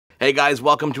Hey guys,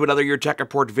 welcome to another Your Tech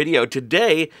Report video.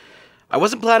 Today, I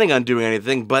wasn't planning on doing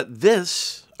anything, but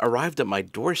this arrived at my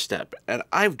doorstep, and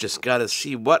I've just got to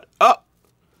see what... Oh!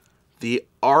 The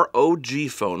ROG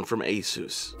phone from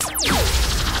Asus.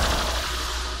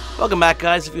 Welcome back,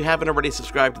 guys. If you haven't already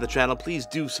subscribed to the channel, please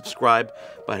do subscribe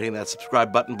by hitting that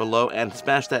subscribe button below and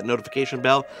smash that notification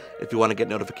bell if you want to get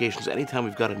notifications anytime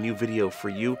we've got a new video for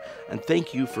you. And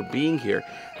thank you for being here.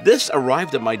 This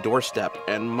arrived at my doorstep,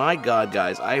 and my God,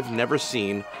 guys, I've never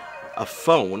seen a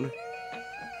phone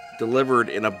delivered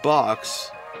in a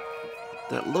box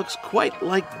that looks quite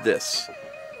like this.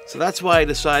 So that's why I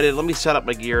decided, let me set up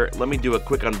my gear, let me do a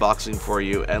quick unboxing for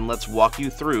you, and let's walk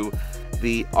you through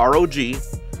the ROG,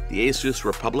 the Asus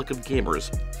Republic of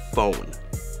Gamers phone.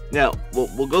 Now,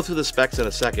 we'll go through the specs in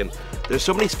a second. There's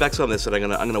so many specs on this that I'm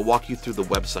gonna walk you through the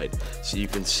website so you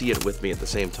can see it with me at the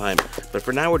same time. But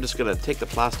for now, we're just gonna take the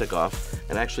plastic off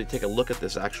and actually take a look at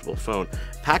this actual phone.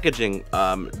 Packaging,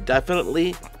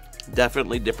 definitely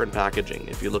different packaging.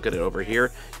 If you look at it over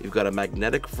here, you've got a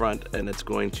magnetic front, and it's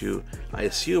going to, I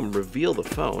assume, reveal the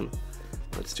phone.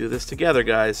 Let's do this together,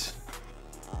 guys.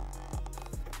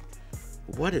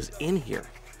 What is in here?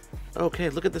 Okay,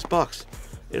 look at this box.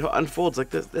 It unfolds like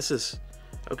this. This is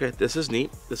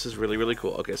neat. This is really, really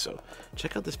cool. Okay, so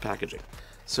check out this packaging.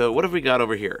 So what have we got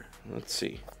over here? Let's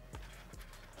see.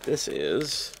 This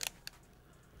is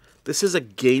a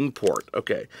game port.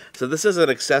 Okay, so this is an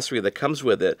accessory that comes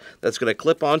with it that's going to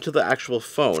clip onto the actual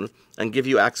phone and give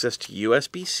you access to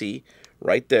USB-C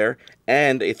right there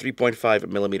and a 3.5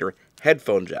 millimeter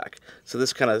headphone jack. So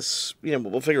this kind of,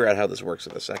 we'll figure out how this works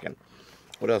in a second.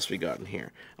 What else we got in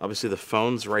here? Obviously the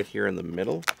phone's right here in the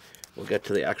middle. We'll get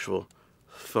to the actual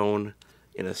phone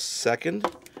in a second.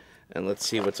 And let's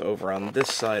see what's over on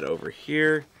this side over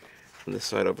here. On this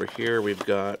side over here, we've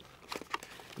got,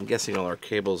 I'm guessing, all our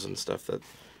cables and stuff that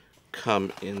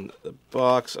come in the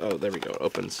box. Oh, there we go, it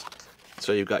opens.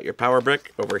 So you've got your power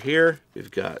brick over here. We've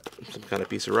got some kind of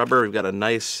piece of rubber. We've got a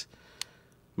nice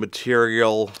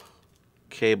material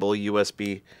cable,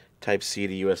 USB Type-C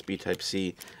to USB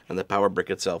Type-C, and the power brick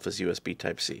itself is USB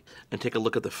Type-C. And take a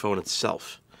look at the phone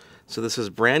itself. So this is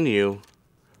brand new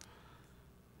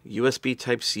USB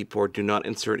Type-C port. Do not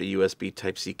insert a USB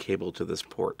Type-C cable to this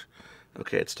port.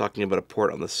 Okay, it's talking about a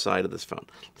port on the side of this phone.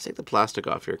 Let's take the plastic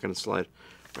off here. It can slide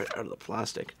right out of the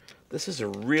plastic. This is a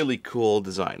really cool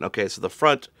design. Okay, so the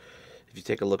front, if you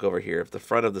take a look over here, if the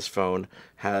front of this phone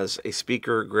has a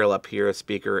speaker grill up here, a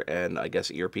speaker and I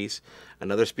guess earpiece,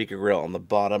 another speaker grill on the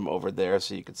bottom over there,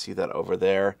 so you can see that over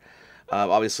there.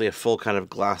 Obviously a full kind of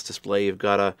glass display. You've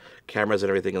got cameras and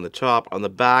everything on the top. On the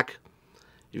back,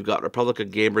 you've got Republic of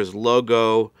Gamers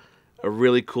logo, a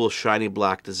really cool shiny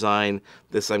black design.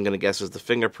 This, I'm going to guess, is the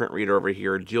fingerprint reader over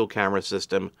here, dual camera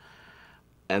system,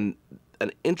 and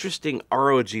an interesting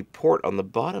ROG port on the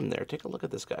bottom there. Take a look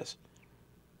at this, guys.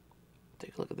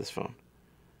 Take a look at this phone.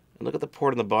 And look at the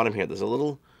port on the bottom here. There's a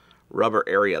little rubber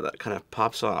area that kind of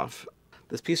pops off.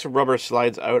 This piece of rubber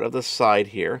slides out of the side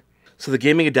here. So the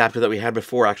gaming adapter that we had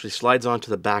before actually slides onto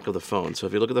the back of the phone. So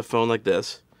if you look at the phone like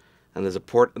this, and there's a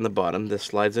port in the bottom, this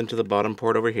slides into the bottom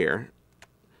port over here,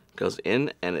 goes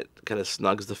in, and it kind of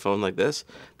snugs the phone like this.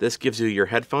 This gives you your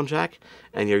headphone jack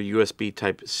and your USB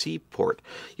Type-C port.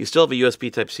 You still have a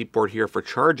USB Type-C port here for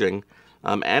charging,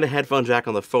 and a headphone jack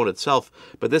on the phone itself,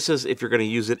 but this is if you're going to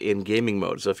use it in gaming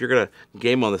mode. So if you're going to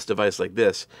game on this device like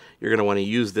this, you're going to want to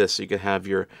use this so you can have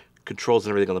your controls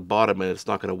and everything on the bottom, and it's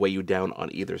not going to weigh you down on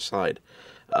either side.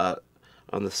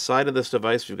 On the side of this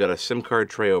device, we've got a SIM card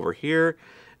tray over here,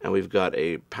 and we've got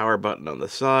a power button on the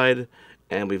side,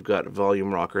 and we've got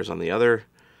volume rockers on the other,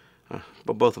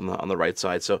 but both on the right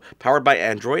side. So powered by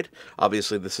Android.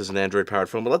 Obviously, this is an Android-powered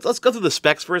phone. But let's go through the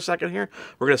specs for a second here.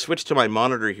 We're going to switch to my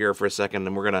monitor here for a second,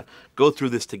 and we're going to go through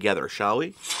this together, shall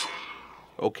we?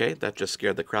 Okay, that just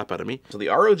scared the crap out of me. So the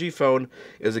ROG phone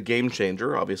is a game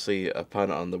changer. Obviously, a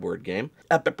pun on the word game.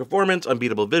 Epic performance,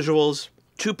 unbeatable visuals,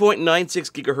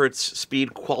 2.96 gigahertz speed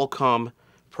Qualcomm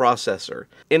processor,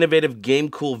 innovative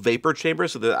game-cool vapor chamber.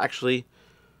 So there's actually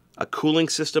a cooling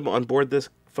system on board this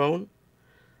phone.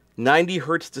 90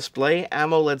 hertz display,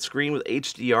 AMOLED screen with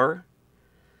HDR,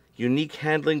 unique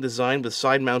handling design with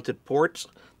side-mounted ports.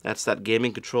 That's that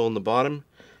gaming control in the bottom.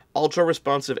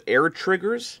 Ultra-responsive air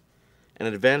triggers and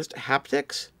advanced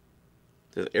haptics.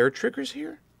 There's air triggers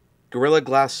here. Gorilla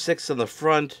Glass 6 on the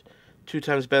front, 2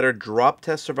 times better drop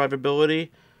test survivability.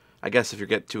 I guess if you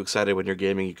get too excited when you're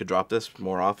gaming, you could drop this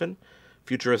more often.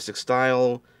 Futuristic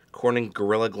style, Corning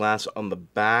Gorilla Glass on the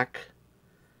back.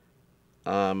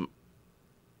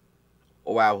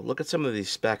 Wow, look at some of these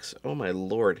specs. Oh my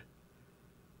lord.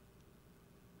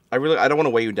 I don't want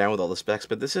to weigh you down with all the specs,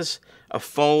 but this is a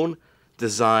phone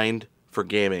designed for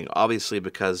gaming. Obviously,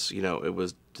 because you know it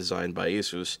was designed by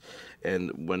Asus,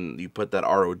 and when you put that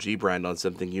ROG brand on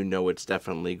something, you know it's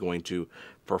definitely going to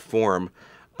perform.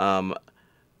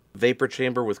 Vapor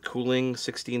chamber with cooling,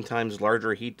 16 times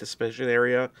larger heat dissipation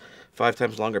area, 5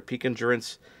 times longer peak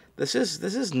endurance. This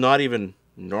is not even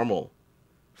normal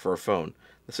for a phone.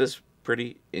 This is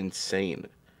pretty insane.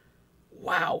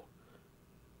 Wow.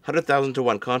 100,000 to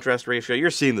 1 contrast ratio. You're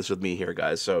seeing this with me here,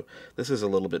 guys, so this is a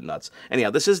little bit nuts.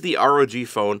 Anyhow, this is the ROG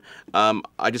phone.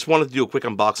 I just wanted to do a quick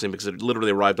unboxing because it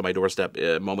literally arrived on my doorstep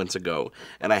moments ago,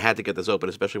 and I had to get this open,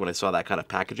 especially when I saw that kind of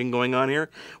packaging going on here.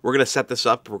 We're going to set this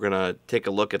up. We're going to take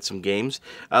a look at some games.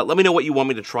 Let me know what you want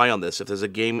me to try on this. If there's a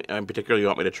game in particular you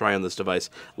want me to try on this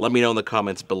device, let me know in the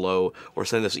comments below, or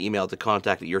send us an email to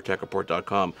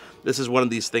contact@YourTechReport.com. This is one of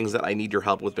these things that I need your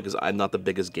help with because I'm not the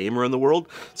biggest gamer in the world,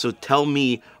 so tell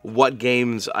me what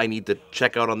games I need to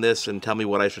check out on this, and tell me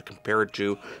what I should compare it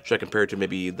to. Should I compare it to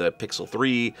maybe the Pixel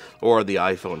 3 or the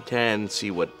iPhone 10? See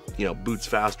what, you know, boots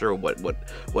faster, what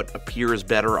appears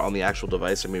better on the actual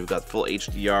device. I mean, we've got full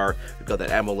HDR, we've got that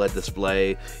AMOLED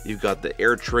display, you've got the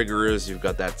air triggers, you've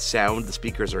got that sound. The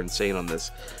speakers are insane on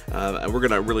this, and we're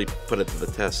gonna really put it to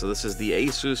the test. So this is the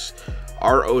Asus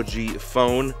ROG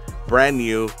phone, brand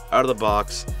new, out of the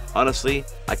box. Honestly,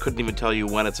 I couldn't even tell you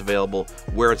when it's available,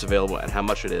 where it's available, and how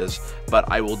much it is, but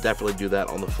I will definitely do that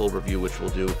on the full review, which we'll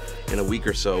do in a week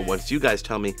or so, once you guys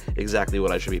tell me exactly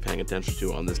what I should be paying attention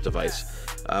to on this device.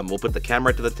 We'll put the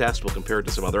camera to the test, we'll compare it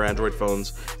to some other Android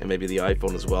phones, and maybe the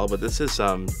iPhone as well, but this is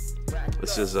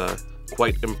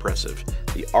quite impressive.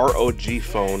 The ROG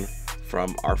phone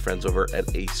from our friends over at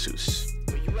Asus.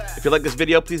 If you like this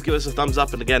video, please give us a thumbs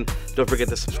up, and again, don't forget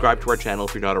to subscribe to our channel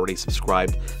if you're not already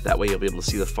subscribed. That way you'll be able to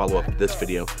see the follow-up to this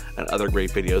video and other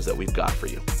great videos that we've got for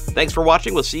you. Thanks for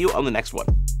watching. We'll see you on the next one.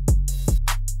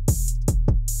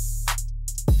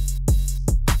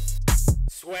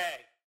 Swag.